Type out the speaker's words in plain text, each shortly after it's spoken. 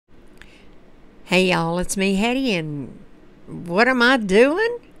Hey y'all, it's me, Hetty, and what am I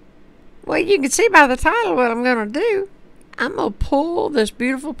doing? Well, you can see by the title what I'm going to do. I'm going to pull this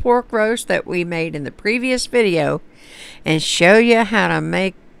beautiful pork roast that we made in the previous video and show you how to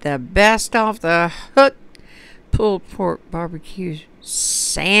make the best off the hook pulled pork barbecue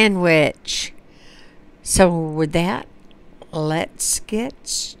sandwich. So with that, let's get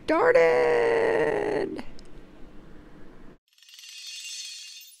started.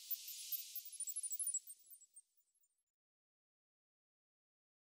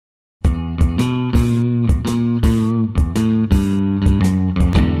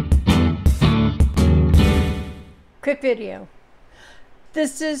 Quick video.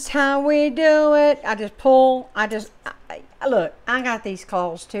 This is how we do it. I just pull. Look, I got these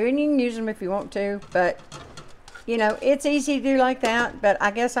claws too, and you can use them if you want to, but you know, it's easy to do like that, but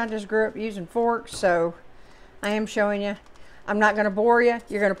I guess I just grew up using forks, so I am showing you. I'm not going to bore you.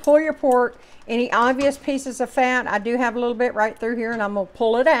 You're going to pull your pork. Any obvious pieces of fat, I do have a little bit right through here, and I'm going to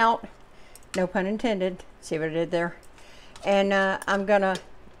pull it out. No pun intended. See what I did there? And I'm going to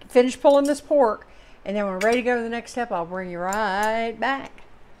finish pulling this pork. And then when we're ready to go to the next step, I'll bring you right back.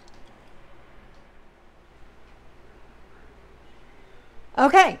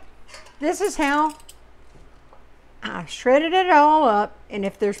 Okay, this is how I shredded it all up. And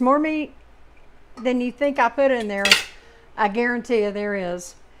if there's more meat than you think I put in there, I guarantee you there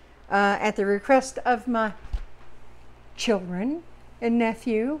is. At the request of my children and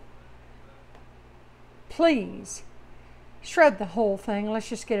nephew, please shred the whole thing. Let's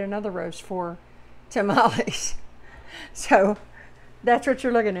just get another roast for tamales. So that's what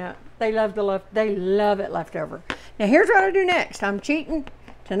you're looking at. They love it left over. Now here's what I do next. I'm cheating.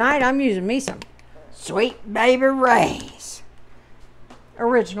 Tonight I'm using me some Sweet Baby Ray's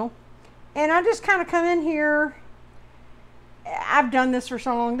original. And I just kind of come in here. I've done this for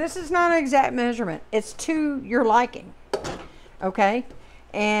so long. This is not an exact measurement. It's to your liking. Okay?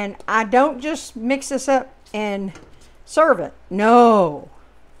 And I don't just mix this up and serve it. No.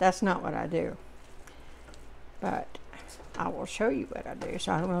 That's not what I do. But I will show you what I do.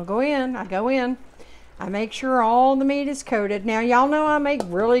 So I'm going to go in. I go in. I make sure all the meat is coated. Now, y'all know I make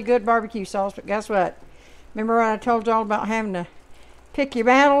really good barbecue sauce, but guess what? Remember when I told y'all about having to pick your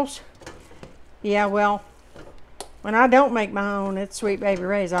battles? Yeah, well, when I don't make my own, it's Sweet Baby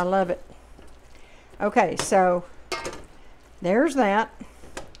Ray's. I love it. Okay, so there's that.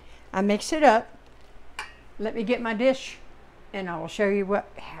 I mix it up. Let me get my dish, and I will show you what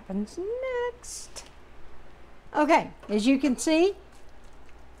happens next. Okay, as you can see,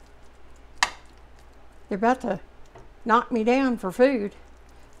 they're about to knock me down for food.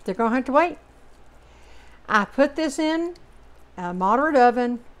 They're going to have to wait. I put this in a moderate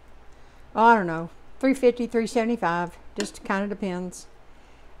oven. Oh, I don't know, 350, 375, just kind of depends.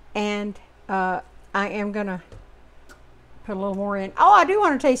 And I am going to put a little more in. Oh, I do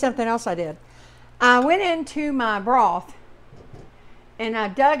want to tell you something else I did. I went into my broth and I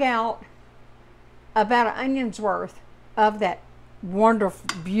dug out about an onion's worth of that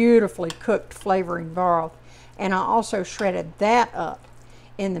wonderful, beautifully cooked flavoring broth, and I also shredded that up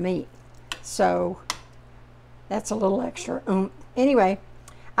in the meat. So that's a little extra. Anyway,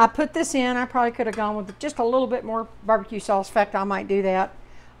 I put this in. I probably could have gone with just a little bit more barbecue sauce. In fact, I might do that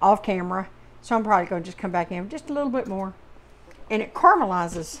off camera. So I'm probably going to just come back in with just a little bit more, and it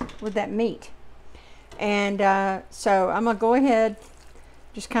caramelizes with that meat. And so I'm going to go ahead,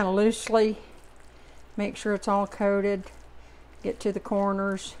 just kind of loosely make sure it's all coated, get to the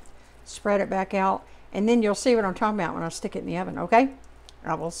corners, spread it back out, and then you'll see what I'm talking about when I stick it in the oven, okay?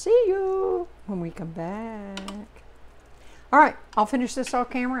 I will see you when we come back. All right, I'll finish this off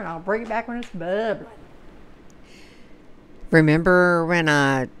camera and I'll bring it back when it's bubbling. Remember when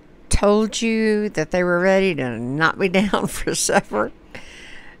I told you that they were ready to knock me down for supper?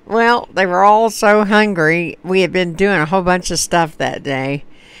 Well, they were all so hungry. We had been doing a whole bunch of stuff that day.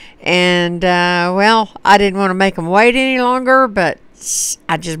 And, well, I didn't want to make them wait any longer, but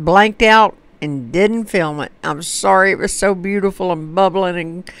I just blanked out and didn't film it. I'm sorry. It was so beautiful and bubbling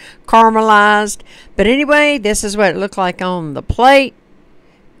and caramelized. But anyway, this is what it looked like on the plate.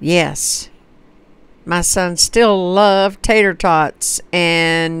 Yes, my son still loved tater tots.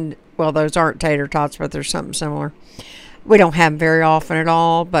 And, well, those aren't tater tots, but they're something similar. We don't have them very often at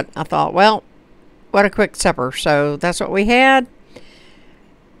all, but I thought, well, what a quick supper. So that's what we had.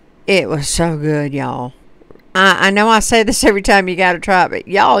 It was so good, y'all. I know I say this every time you got to try it, but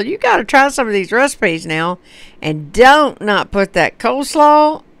y'all, you got to try some of these recipes now. And don't not put that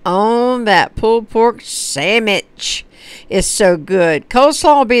coleslaw on that pulled pork sandwich. It's so good.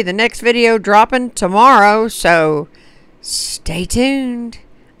 Coleslaw will be the next video dropping tomorrow, so stay tuned.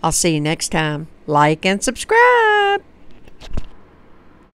 I'll see you next time. like and subscribe.